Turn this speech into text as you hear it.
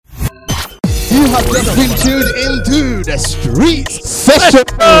You have just been tuned into the Streets Session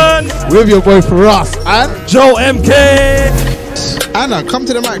with your boy Faraz and Joe MK. Anna, come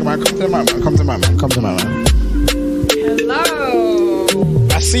to the mic, man. Come to the mic, man. Come to the mic, man. Come to the mic, man. Hello.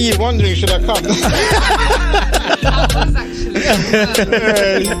 I see you wondering, should I come?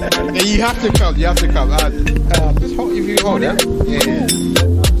 Yeah, you have to come. You have to come. Just hold, if you hold it. Yeah.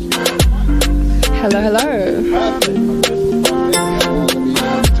 Hello.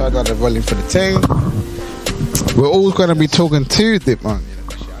 Turn down the volume for the thing. We're all gonna be talking to the man.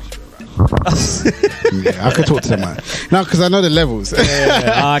 Yeah, I can talk to the man. No, because I know the levels.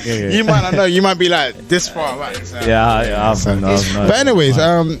 Okay. You might not know. You might be like this far right. So. But anyways,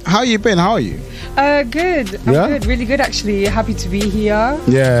 how you been? How are you? Good. I'm good. Really good, actually. Happy to be here.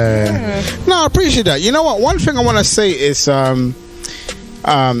 Yeah. No, I appreciate that. You know what? One thing I want to say is, I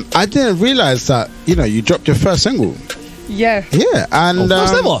didn't realize that you dropped your first single. Yeah. Yeah, and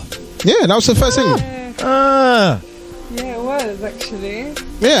first ever. Yeah, that was the first single. Yeah, it was actually.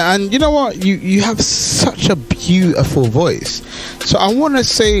 Yeah, and you know what? You have such a beautiful voice. So I want to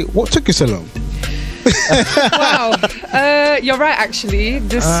say, what took you so long? Wow. You're right, actually.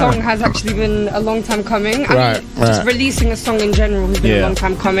 This song has actually been a long time coming. Just releasing a song in general has been a long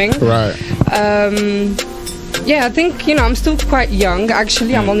time coming. Right. Yeah, I think, I'm still quite young,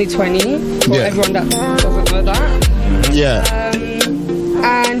 actually. I'm only 20, for everyone that doesn't know that. Yeah.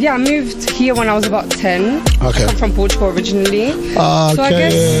 And I moved here when I was about 10. Okay. I'm from Portugal originally. Okay. So I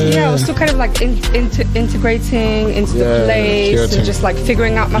guess, I was still kind of like integrating into the place and just like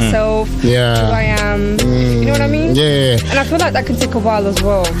figuring out myself, who I am. You know what I mean? Yeah. And I feel like that can take a while as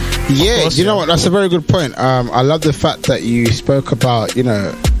well. Yeah, you know what? That's a very good point. I love the fact that you spoke about,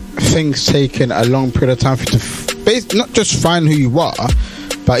 things taking a long period of time for you to not just find who you are,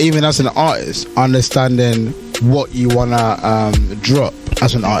 but even as an artist, understanding what you want to drop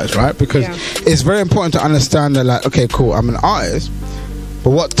as an artist, right? Because it's very important to understand that, like, okay, cool, I'm an artist,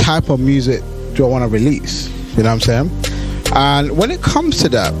 but what type of music do I want to release? You know what I'm saying? And when it comes to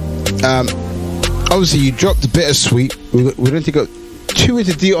that, obviously you dropped Bittersweet. We don't need to go too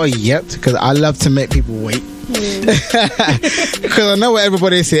into detail yet, because I love to make people wait. Because I know what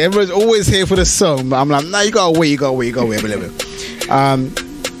everybody's here. Everyone's always here for the song, but I'm like, nah, you gotta wait a little bit.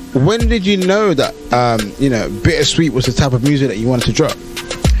 When did you know that Bittersweet was the type of music that you wanted to drop?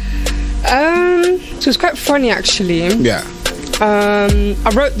 So it's quite funny, actually. Yeah.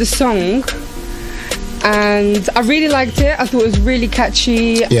 I wrote the song and I really liked it. I thought it was really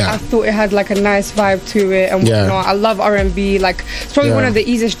catchy. I thought it had like a nice vibe to it and whatnot. I love R&B. Like, it's probably one of the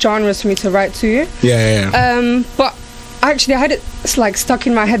easiest genres for me to write to. But actually I had it like stuck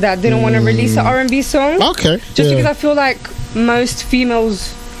in my head that I didn't want to release an R&B song. Okay. Just because I feel like most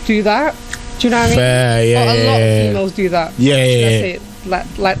females do that. Do you know what I mean? Fair, or a lot of females do that. Yeah. Say it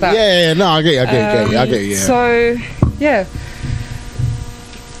like that. Yeah. No, I get you. So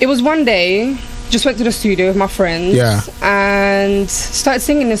it was one day, just went to the studio with my friends and started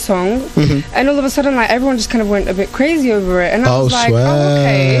singing this song, and all of a sudden, like, everyone just kind of went a bit crazy over it, and I was like,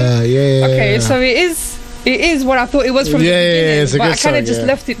 okay, so it is what I thought it was from the beginning, but I kind of just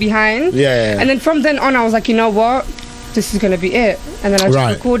left it behind. And then from then on, I was like, you know what, this is gonna be it, and then I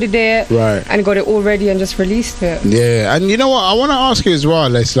just recorded it and got it all ready and just released it. And you know what, I want to ask you as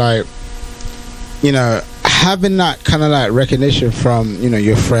well, it's like, having that kind of like recognition from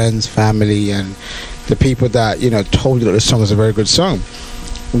your friends, family, and the people that told you that the song is a very good song,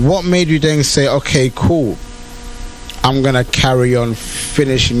 what made you then say, okay, cool, I'm gonna carry on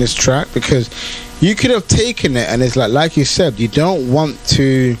finishing this track? Because you could have taken it, and it's like you said, you don't want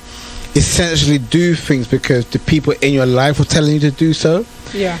to essentially do things because the people in your life are telling you to do so.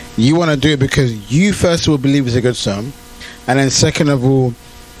 You want to do it because you first of all believe it's a good song, and then second of all,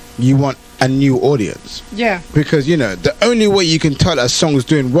 you want a new audience. Because the only way you can tell that a song is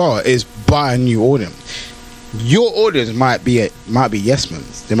doing well is by a new audience. Your audience might be yes men.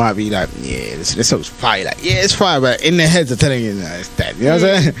 They might be like, this song's fire. Like, it's fire, but in their heads they're telling you that it's dead. You know what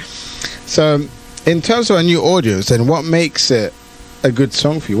I'm saying? So in terms of a new audience, then what makes it a good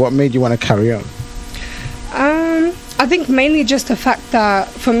song for you? What made you want to carry on? I think mainly just the fact that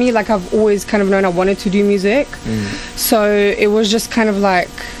for me, like, I've always kind of known I wanted to do music, so it was just kind of like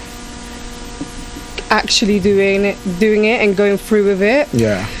actually doing it and going through with it.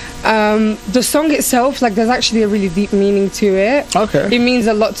 The song itself, like, there's actually a really deep meaning to it. It means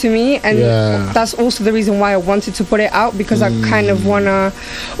a lot to me, and that's also the reason why I wanted to put it out, because I kind of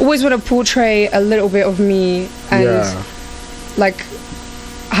always want to portray a little bit of me and like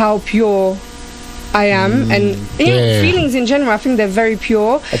how pure I am, and feelings in general, I think they're very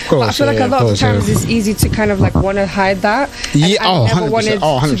pure. Of course, but I feel like a lot of times it's easy to kind of like want to hide that. I never wanted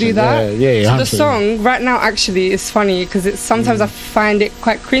to do that. So the song right now actually is funny because sometimes I find it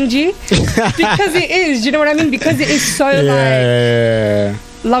quite cringy because it is. Do you know what I mean? Because it is so like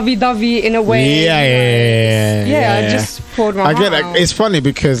lovey-dovey in a way. I just poured my heart out. It's funny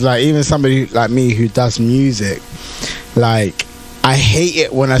because like even somebody like me who does music, like, I hate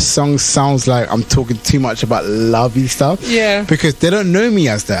it when a song sounds like I'm talking too much about lovey stuff. Yeah. Because they don't know me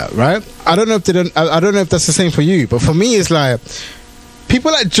as that, right? I don't know if that's the same for you, but for me it's like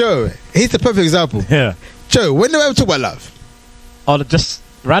people like Joe. He's the perfect example. Yeah. Joe, when do I ever talk about love? Oh, just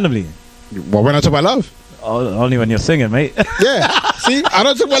randomly. Well, when I talk about love? Oh, only when you're singing, mate. Yeah. See, I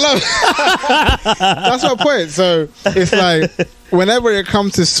don't talk about love. That's my point. So it's like whenever it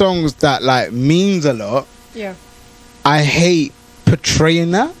comes to songs that like means a lot, I hate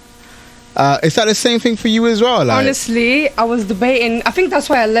portraying that. Is that the same thing for you as well? Like, honestly, I was debating. I think that's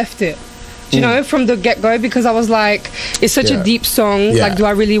why I left it. Do you know, from the get-go, because I was like, it's such a deep song. Like, do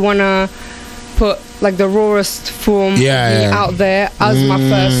I really want to put like the rawest form out there as my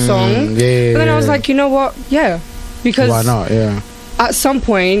first song? But then I was like, you know what? Because why not? At some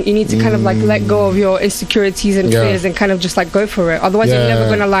point, you need to kind of like let go of your insecurities and fears and kind of just like go for it. Otherwise, you're never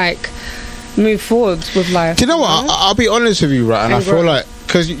gonna like move forward with life. Do you know what? I'll be honest with you, right? And I feel like,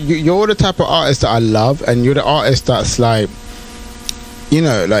 because you're the type of artist that I love, and you're the artist that's like, you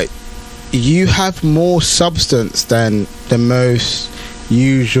know, like, you have more substance than the most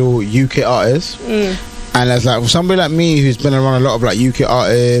usual UK artists. And as like somebody like me who's been around a lot of like UK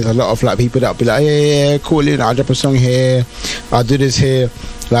artists, a lot of like people that'll be like, yeah, cool, you know, I'll drop a song here, I'll do this here.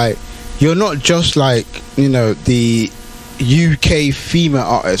 Like, you're not just like, you know, the UK female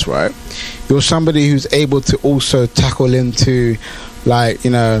artist, right? You're somebody who's able to also tackle into, like,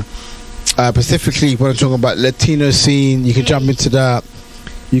 you know, specifically when I'm talking about Latino scene, you can jump into that.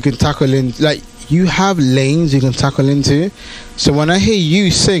 You can tackle in, like, you have lanes you can tackle into. So when I hear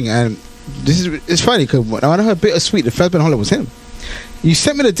you sing, and it's funny because when I heard Bittersweet, the first band Hollywood was him. You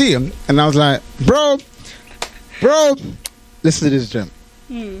sent me the DM, and I was like, bro, listen to this gem.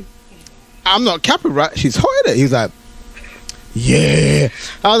 I'm not capping, right? She's hot in it. He's like, yeah.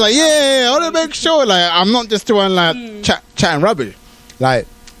 I was like, yeah, I want to make sure, like, I'm not just doing like chatting rubbish. Like,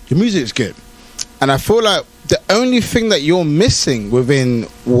 your music's good. And I feel like the only thing that you're missing within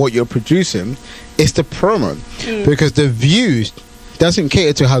what you're producing is the promo. Because the views doesn't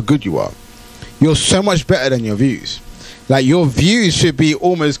cater to how good you are. You're so much better than your views. Like, your views should be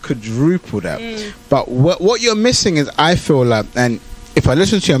almost quadrupled up. But what you're missing is, I feel like, and if I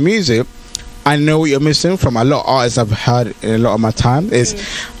listen to your music, I know what you're missing from a lot of artists I've heard in a lot of my time, is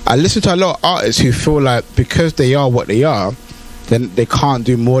I listen to a lot of artists who feel like because they are what they are, then they can't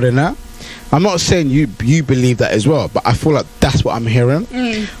do more than that. I'm not saying you believe that as well, but I feel like that's what I'm hearing.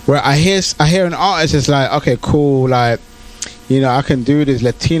 Where I hear an artist is like, okay, cool, like, you know, I can do this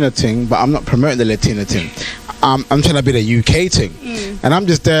Latino thing, but I'm not promoting the Latino thing. I'm trying to be the UK thing. And I'm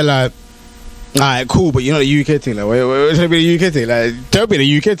just there like, alright, cool, but you're not the UK thing. Like, we're trying to be the UK thing. Like, don't be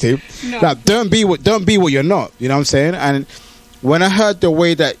the UK thing. No. Like, don't be what you're not. You know what I'm saying? And when I heard the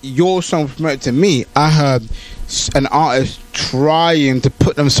way that your song was promoted to me, I heard an artist trying to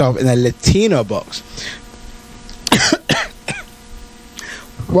put themselves in a Latino box.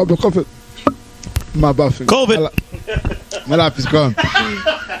 What the COVID? My buffing. COVID. My life is gone.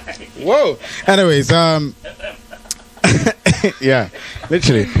 Whoa. Anyways, yeah,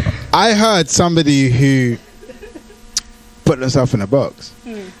 literally. I heard somebody who put themselves in a box,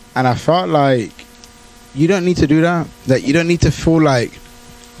 and I felt like you don't need to do that. That you don't need to feel like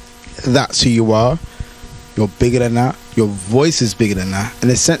that's who you are. You're bigger than that. Your voice is bigger than that,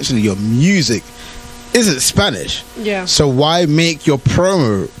 and essentially your music isn't Spanish. Yeah. So why make your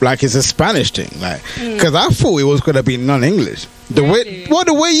promo like it's a Spanish thing? Like, because I thought it was gonna be non-English. The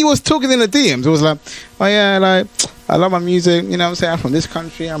way you was talking in the DMs, it was like, oh yeah, like, I love my music, you know what I'm saying, I'm from this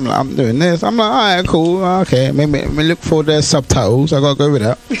country, I'm doing this. I'm like, alright, cool, okay, maybe look for the subtitles, I gotta go with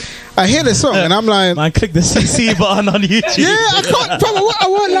that. I hear the song and I'm like, man, click the CC button on YouTube. Yeah, I can't, bro, I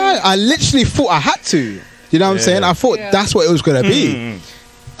won't lie, I literally thought I had to. You know what I'm saying? I thought that's what it was gonna be.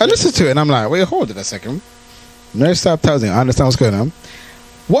 I listened to it and I'm like, wait, hold it a second. No subtitles, I understand what's going on.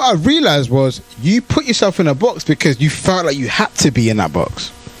 What I realized was you put yourself in a box because you felt like you had to be in that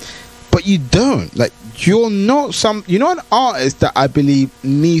box, but you don't. Like, you're not an artist that I believe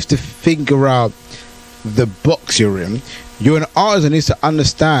needs to figure out the box you're in. You're an artist that needs to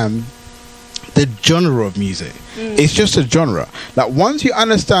understand the genre of music. It's just a genre. Like, once you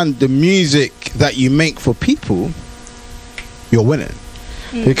understand the music that you make for people, you're winning.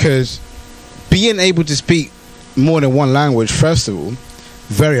 Because being able to speak more than one language, first of all,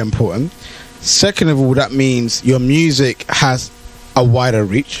 very important. Second of all, that means your music has a wider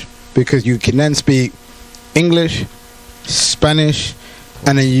reach, because you can then speak English, Spanish,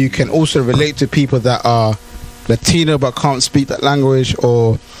 and then you can also relate to people that are Latino but can't speak that language,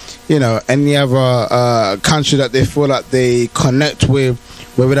 or any other country that they feel like they connect with,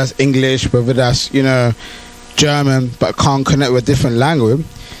 whether that's English, whether that's German, but can't connect with a different language.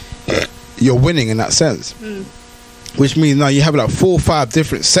 You're winning in that sense. Which means now you have like 4 or 5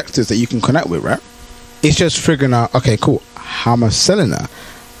 different sectors that you can connect with, right? It's just figuring out, okay, cool, how am I selling that?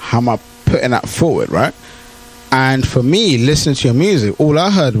 How am I putting that forward, right? And for me, listening to your music, all I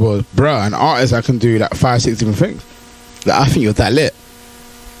heard was, bruh, an artist that can do like 5, 6 different things. Like, I think you're that lit.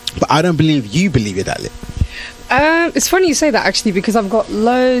 But I don't believe you believe you're that lit. It's funny you say that, actually, because I've got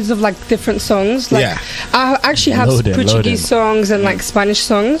loads of like different songs. Like, I actually have Portuguese songs and like Spanish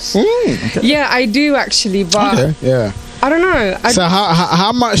songs. Okay. Yeah, I do actually, but I don't know. So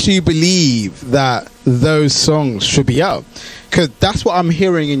how much do you believe that those songs should be out? Because that's what I'm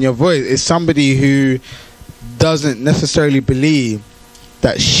hearing in your voice. Is somebody who doesn't necessarily believe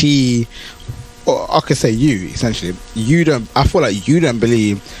that she, or I could say you, essentially, I feel like you don't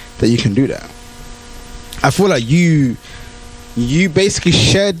believe that you can do that. I feel like you basically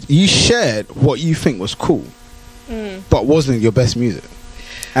shared what you think was cool, but wasn't your best music.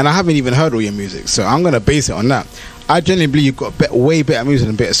 And I haven't even heard all your music, so I'm going to base it on that. I genuinely believe you've got way better music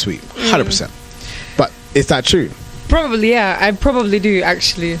than Bittersweet, 100%. But is that true? Probably, yeah. I probably do,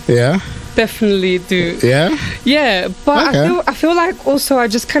 actually. Yeah? Definitely do. Yeah? Yeah, but okay. I feel like also I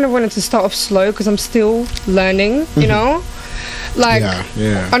just kind of wanted to start off slow, because I'm still learning, you know? Like,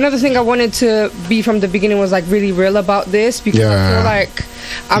 another thing I wanted to be from the beginning was like really real about this, because I feel like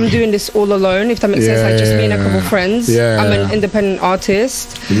I'm doing this all alone, if that makes sense. Like, just me and a couple friends. I'm an independent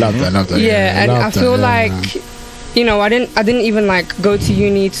artist. Love that. Yeah, and I feel like, I didn't even like go to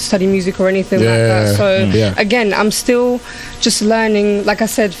uni to study music or anything like that. So again, I'm still just learning, like I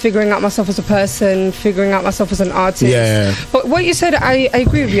said, figuring out myself as a person, figuring out myself as an artist. But what you said, I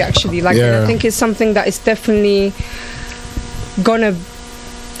agree with you, actually. Like, and I think it's something that is definitely gonna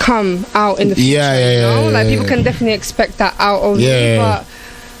come out in the future. Like, people can definitely expect that out of me. But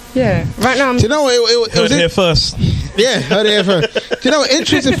right now, do you know it was here first? Yeah, heard it here first. Do you know what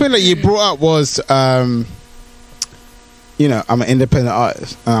interesting thing that you brought up was, I'm an independent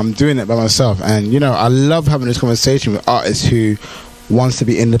artist. I'm doing it by myself, and I love having this conversation with artists who wants to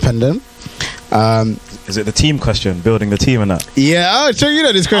be independent. Is it the team question, building the team and that? Yeah, sure, you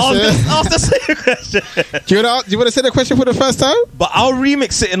know this question. Ask the same question. Do you want to say the question for the first time? But I'll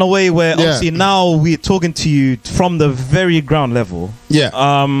remix it in a way where obviously now we're talking to you from the very ground level. Yeah.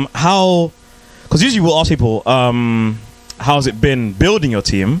 Because usually we'll ask people, how's it been building your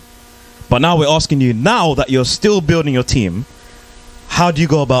team? But now we're asking you, now that you're still building your team, how do you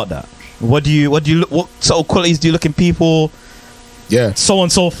go about that? What sort of qualities do you look in people? Yeah. So on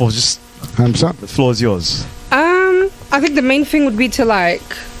and so forth. Just 100%. The floor is yours. I think the main thing would be to like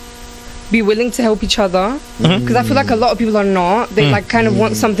be willing to help each other, because I feel like a lot of people are not. They like kind of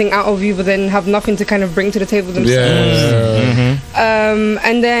want something out of you, but then have nothing to kind of bring to the table themselves.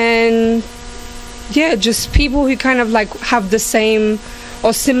 And then just people who kind of like have the same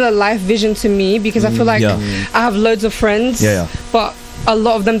or similar life vision to me, because I feel like I have loads of friends, but a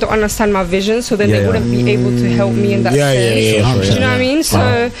lot of them don't understand my vision, so then they wouldn't be able to help me in that sense. Do you know what I mean?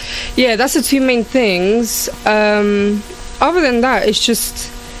 So that's the two main things. Other than that, it's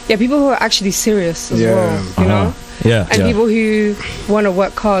just people who are actually serious as well, you know? And people who want to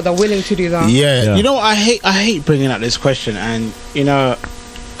work hard are willing to do that. You know, I hate bringing up this question, and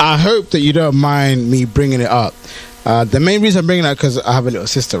I hope that you don't mind me bringing it up. The main reason I'm bringing it up because I have a little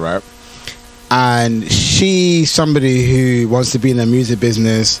sister, right? And she's somebody who wants to be in the music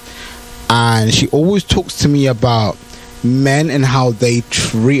business, and she always talks to me about men and how they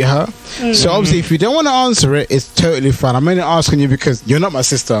treat her. So obviously, if you don't want to answer it, it's totally fine. I'm only asking you because you're not my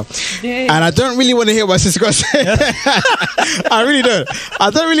sister, and I don't really want to hear what my sister got to say. I really don't. I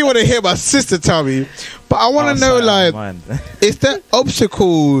don't really want to hear my sister tell me, but I want to know, like, is there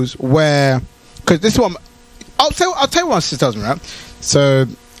obstacles where? Because this one, I'll tell you what my sister tells me, right? So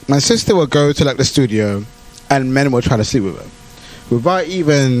my sister will go to like the studio, and men will try to sleep with her without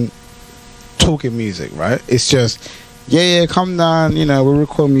even talking music, right? It's just, come down, we'll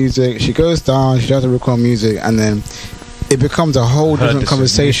record music. She goes down, she does record music, and then it becomes a whole different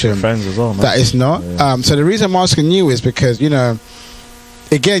conversation friends as well, that it's not. So the reason I'm asking you is because, again,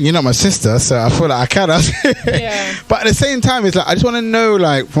 you're not my sister, so I feel like I can ask. But at the same time, it's like, I just want to know,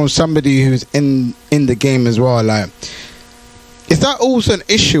 like, from somebody who's in the game as well, like, is that also an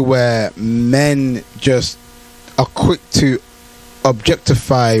issue where men just are quick to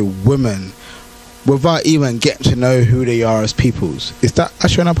objectify women without even getting to know who they are as peoples? Is that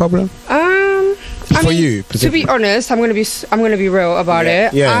actually a problem? I mean, to be honest, I'm gonna be real about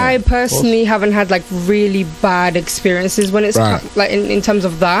it. Yeah, I personally haven't had like really bad experiences when it's like in terms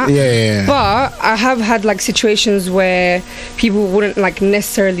of that. Yeah. But I have had like situations where people wouldn't like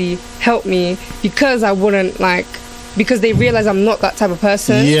necessarily help me because I wouldn't like. Because they realize I'm not that type of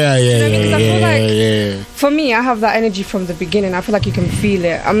person. Yeah. You know what I mean? 'Cause I feel like for me, I have that energy from the beginning. I feel like you can feel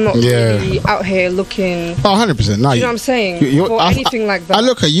it. I'm not really out here looking. 100%. No, you know what I'm saying? Or anything like that. I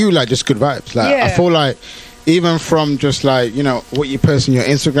look at you like just good vibes. Like I feel like even from just like, you know, what you post in your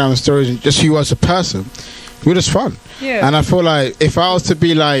Instagram stories and just you as a person, you're just fun. Yeah. And I feel like if I was to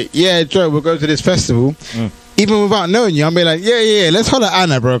be like, yeah, Joe, we'll go to this festival. Even without knowing you, I'll be like, yeah, let's holler at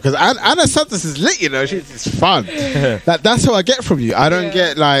Anna, bro, because Anna Santos is lit, you know, she's fun. That's how I get from you. I don't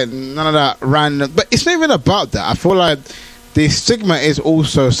get like none of that random, but it's not even about that. I feel like the stigma is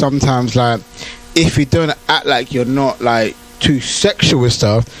also sometimes like, if you don't act like you're not like too sexual with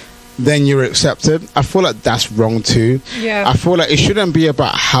stuff, then you're accepted. I feel like that's wrong too. Yeah. I feel like it shouldn't be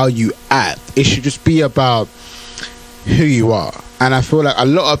about how you act. It should just be about who you are. And I feel like a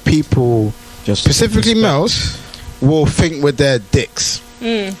lot of people, just specifically males, will think with their dicks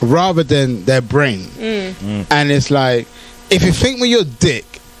rather than their brain. And it's like, if you think with your dick,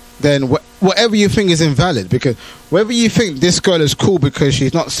 then whatever you think is invalid, because whether you think this girl is cool because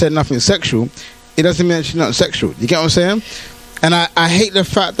she's not said nothing sexual, it doesn't mean she's not sexual. You get what I'm saying? And I hate the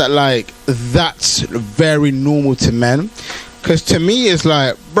fact that like that's very normal to men, because to me it's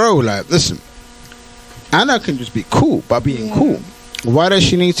like, bro, like, listen, Anna can just be cool by being cool. Why does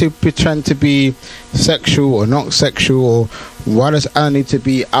she need to pretend to be sexual or not sexual? Or why does Anna need to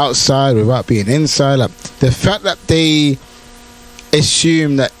be outside without being inside? Like, the fact that they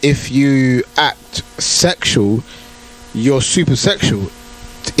assume that if you act sexual, you're super sexual,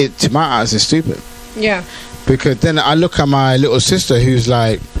 it to my eyes is stupid. Yeah. Because then I look at my little sister who's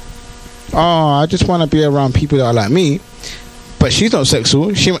like, oh, I just want to be around people that are like me, but she's not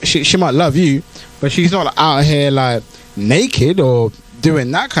sexual. She might love you, but she's not out here like naked or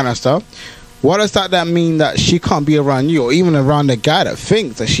doing that kind of stuff. What does that mean that she can't be around you or even around the guy that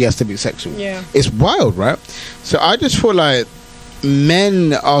thinks that she has to be sexual? Yeah. It's wild, right? So I just feel like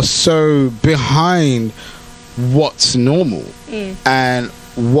men are so behind what's normal and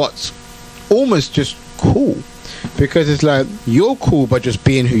what's almost just cool, because it's like, you're cool by just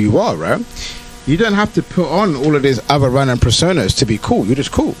being who you are, right? You don't have to put on all of these other random personas to be cool. You're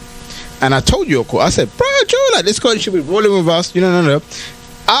just cool. And I told you you're cool. I said, bro, Joe, like, this guy should be rolling with us. You know, no.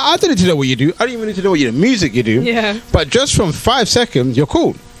 I don't need to know what you do. I don't even need to know what the music you do. Yeah. But just from 5 seconds, you're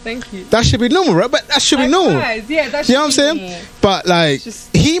cool. Thank you. That should be normal, right? But that should be normal. Yeah, that should you know what I'm saying? Normal. But like,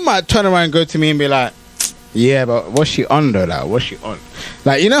 he might turn around and go to me and be like, yeah, but what's she on though? Like, what's she on?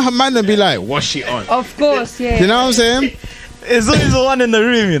 Like, you know, her man would be like, what's she on? Of course, yeah. You know what I'm saying? It's always the one in the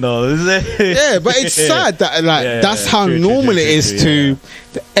room, you know. Yeah, but it's sad that like that's how normal it is to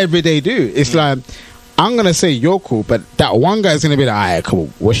the everyday dude. It's like, I'm gonna say you're cool, but that one guy's gonna be like, alright, cool.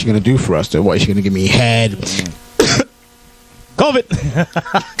 What's she gonna do for us though? What is she gonna give me head? COVID.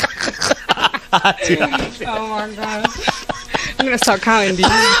 Oh my gosh. I'm gonna start counting these.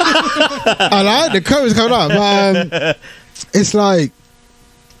 I like the COVID's coming up, man. It's like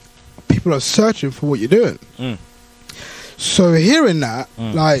people are searching for what you're doing. So hearing that,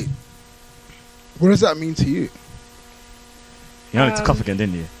 like, what does that mean to you? You wanted to cough again,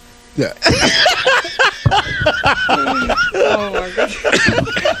 didn't you? Yeah. Oh my god.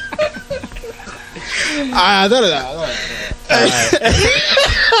 I don't know that.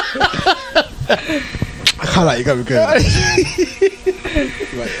 I can't let you go good.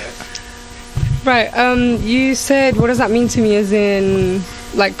 Right. You said, what does that mean to me? As in,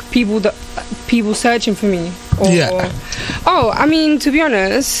 like, people searching for me. Oh, I mean, to be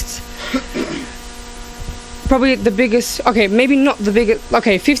honest, probably the biggest. Okay, maybe not the biggest.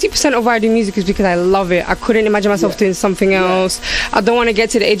 Okay, 50% of why I do music is because I love it. I couldn't imagine myself doing something else. I don't want to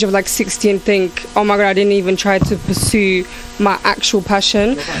get to the age of like 60 and think, oh my god, I didn't even try to pursue my actual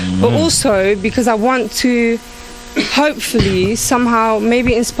passion. But also because I want to hopefully somehow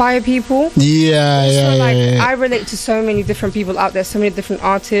maybe inspire people. I relate to so many different people out there, so many different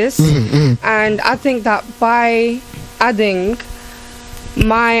artists, and I think that by adding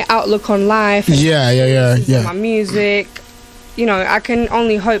my outlook on life, my music, you know, I can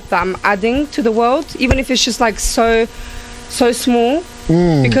only hope that I'm adding to the world, even if it's just like so small,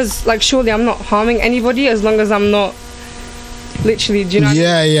 because like surely I'm not harming anybody as long as I'm not literally, do you know?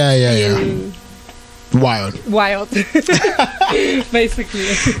 wild. Basically.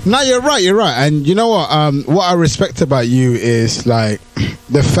 No, you're right. And you know what I respect about you is like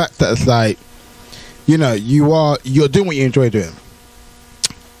the fact that it's like, you know, you're doing what you enjoy doing.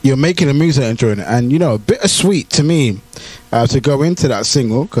 You're making the music and enjoying it. And you know, Bittersweet to me, to go into that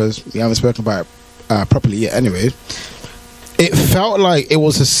single, because we haven't spoken about it properly yet anyways, it felt like it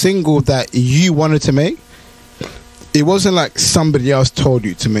was a single that you wanted to make. It wasn't like somebody else told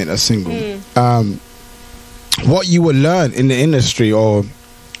you to make a single. What you will learn in the industry, or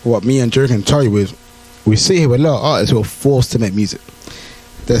what me and Joe can tell you, is we see here with a lot of artists who are forced to make music.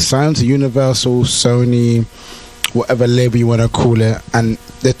 They're signed to Universal, Sony, whatever label you want to call it, and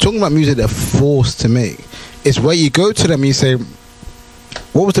they're talking about music they're forced to make. It's where you go to them and you say,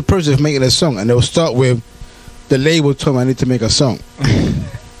 what was the process of making a song? And they'll start with, the label told me I need to make a song.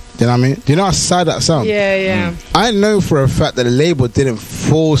 You know what I mean? Do you know how sad that sounds? Yeah. I know for a fact that the label didn't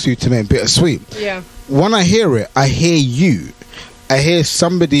force you to make Bittersweet. Yeah. When I hear it, I hear you. I hear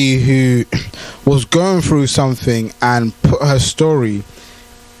somebody who was going through something and put her story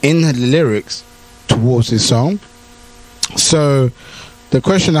in the lyrics towards this song. So the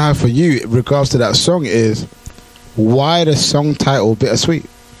question I have for you in regards to that song is, why the song title Bittersweet?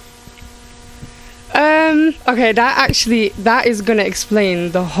 Okay, that is gonna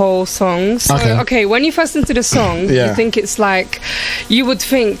explain the whole song. So, okay, when you first listen to the song, you think it's like, you would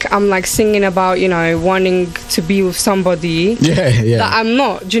think I'm like singing about, you know, wanting to be with somebody that I'm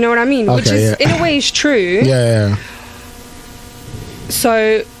not. Do you know what I mean? Okay, which is in a way is true. Yeah.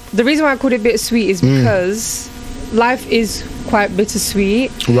 So the reason why I called it Bittersweet is because life is quite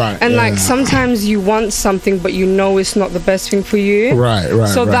bittersweet, right? And like sometimes you want something, but you know it's not the best thing for you, right?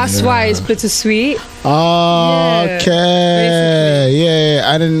 So that's why it's bittersweet. Okay,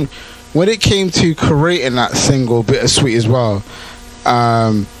 yeah. And then when it came to creating that single Bittersweet as well,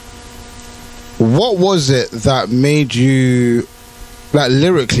 what was it that made you, like,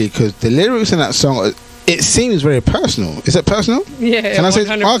 lyrically? Because the lyrics in that song, it seems very personal. Is it personal? Yeah. Can I say?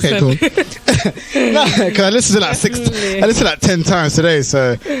 Okay, cool. No, because I listened to that I listened to that 10 times today,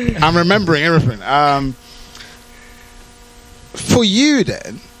 so I'm remembering everything. For you,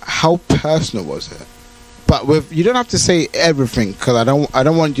 then, how personal was it? But you don't have to say everything, because I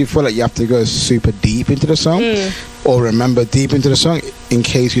don't want you to feel like you have to go super deep into the song or remember deep into the song, in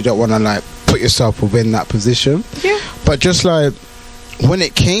case you don't want to like put yourself within that position. Yeah. But just like when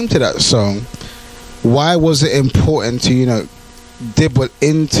it came to that song, why was it important to, you know, dibble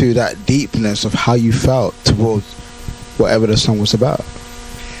into that deepness of how you felt towards whatever the song was about?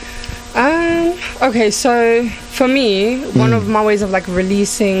 Okay, so for me, one of my ways of like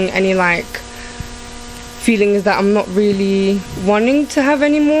releasing any like feelings that I'm not really wanting to have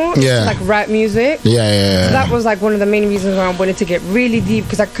anymore is like rap music. Yeah. So that was like one of the main reasons why I wanted to get really deep,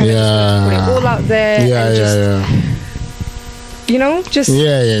 because I kind of just wanted to put it all out there and just you know, just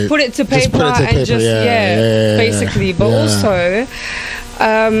put it to paper and just basically. But also,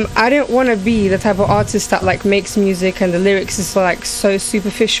 I don't want to be the type of artist that like makes music and the lyrics is like so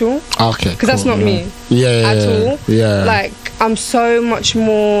superficial. Okay, because that's not me at all. Yeah, like I'm so much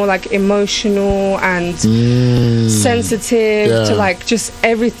more like emotional and sensitive to like just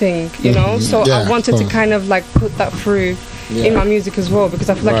everything, you know. So I wanted to kind of like put that through in my music as well, because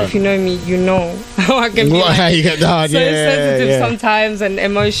I feel like if you know me, you know how I can be like, you get down. so sensitive sometimes and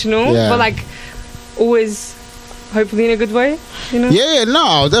emotional, but like always hopefully in a good way, you know. No,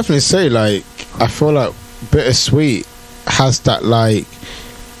 I'll definitely say, like, I feel like Bittersweet has that like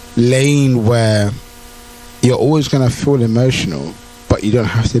lane where you're always gonna feel emotional, but you don't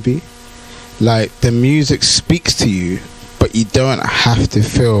have to be. Like, the music speaks to you, but you don't have to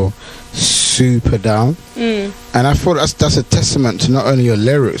feel super down. And I thought that's a testament to not only your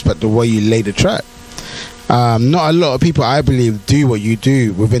lyrics but the way you lay the track. Not a lot of people, I believe, do what you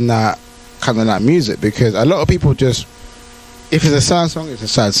do within that kind of like music, because a lot of people just, if it's a sad song, it's a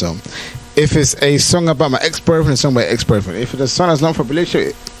sad song. If it's a song about my ex-boyfriend, it's a song about ex-boyfriend. If it's a song that's not for a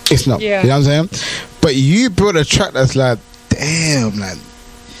relationship, it's not. You know what I'm saying? But you built a track that's like, damn, like,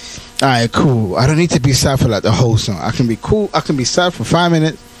 alright, cool, I don't need to be sad for like the whole song. I can be cool, I can be sad for 5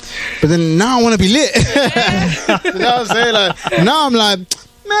 minutes, but then now I want to be lit. You know what I'm saying? Like, now I'm like,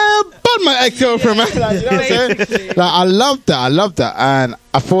 man, bud my ex-girlfriend, man. Like, you know what I'm saying? Like, I love that. And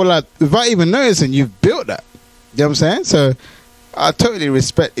I feel like, without even noticing, you've built that. You know what I'm saying? So I totally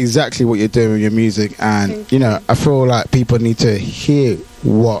respect exactly what you're doing with your music. And, you know, I feel like people need to hear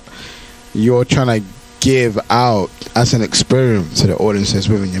what you're trying to give out as an experience to the audiences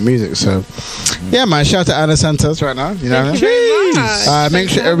within your music. So, yeah, man, shout out to Anna Santos right now. You know what I mean? Make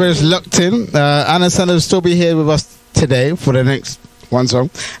sure everybody's locked in. Anna Santos will still be here with us today for the next one song.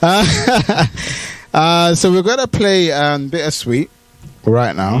 So we're gonna play Bittersweet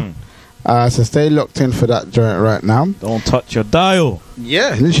right now. So stay locked in for that joint right now. Don't touch your dial.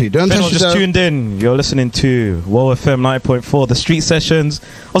 Yeah, literally. Don't touch your dial. Just tuned in. You're listening to WOW FM 90.4, the Street Sessions.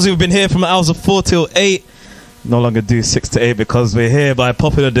 Obviously, we've been here from the hours of 4 till 8. No longer do 6 to 8 because we're here by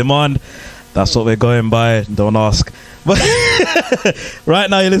popular demand. That's what we're going by. Don't ask. But right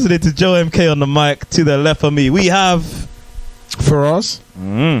now, you're listening to Joe MK on the mic. To the left of me, we have Faraz.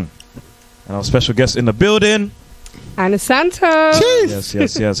 And our special guest in the building, Anna Santos.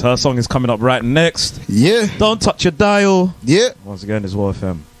 Yes. Her song is coming up right next. Yeah. Don't touch your dial. Yeah. Once again, it's WOW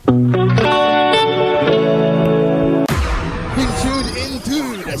FM. Being tuned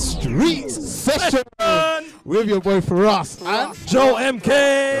into the Street Session with your boy Faraz and Joe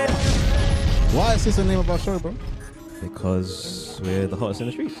MK. Why is this the name of our show, bro? Because we're the hottest in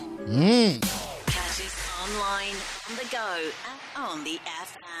the streets. Catch us online, on the go, and on the FM.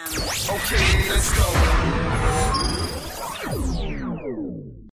 Okay, let's go.